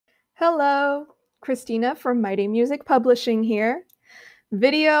Hello, Christina from Mighty Music Publishing here.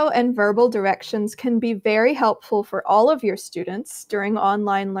 Video and verbal directions can be very helpful for all of your students during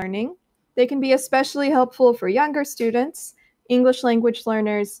online learning. They can be especially helpful for younger students, English language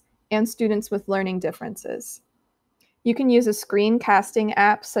learners, and students with learning differences. You can use a screencasting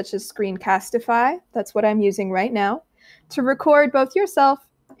app such as Screencastify, that's what I'm using right now, to record both yourself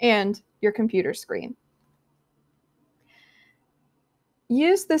and your computer screen.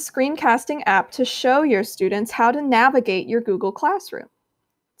 Use the screencasting app to show your students how to navigate your Google Classroom.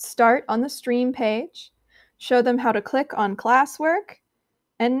 Start on the stream page, show them how to click on classwork,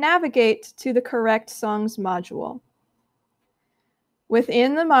 and navigate to the correct songs module.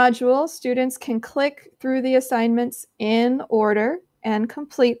 Within the module, students can click through the assignments in order and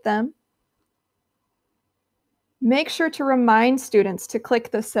complete them. Make sure to remind students to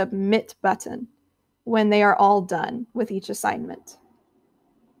click the Submit button when they are all done with each assignment.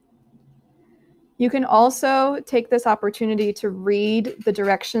 You can also take this opportunity to read the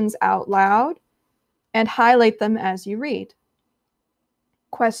directions out loud and highlight them as you read.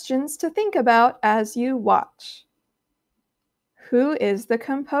 Questions to think about as you watch. Who is the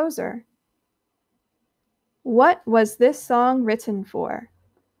composer? What was this song written for?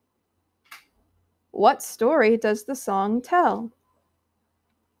 What story does the song tell?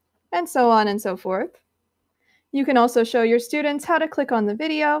 And so on and so forth. You can also show your students how to click on the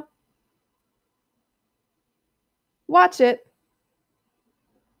video, watch it,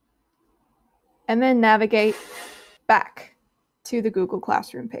 and then navigate back to the Google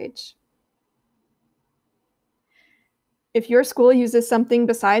Classroom page. If your school uses something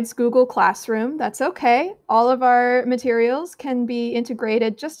besides Google Classroom, that's okay. All of our materials can be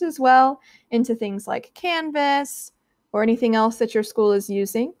integrated just as well into things like Canvas or anything else that your school is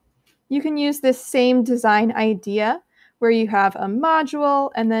using. You can use this same design idea where you have a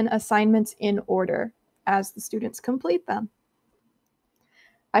module and then assignments in order as the students complete them.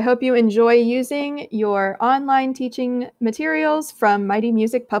 I hope you enjoy using your online teaching materials from Mighty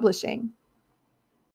Music Publishing.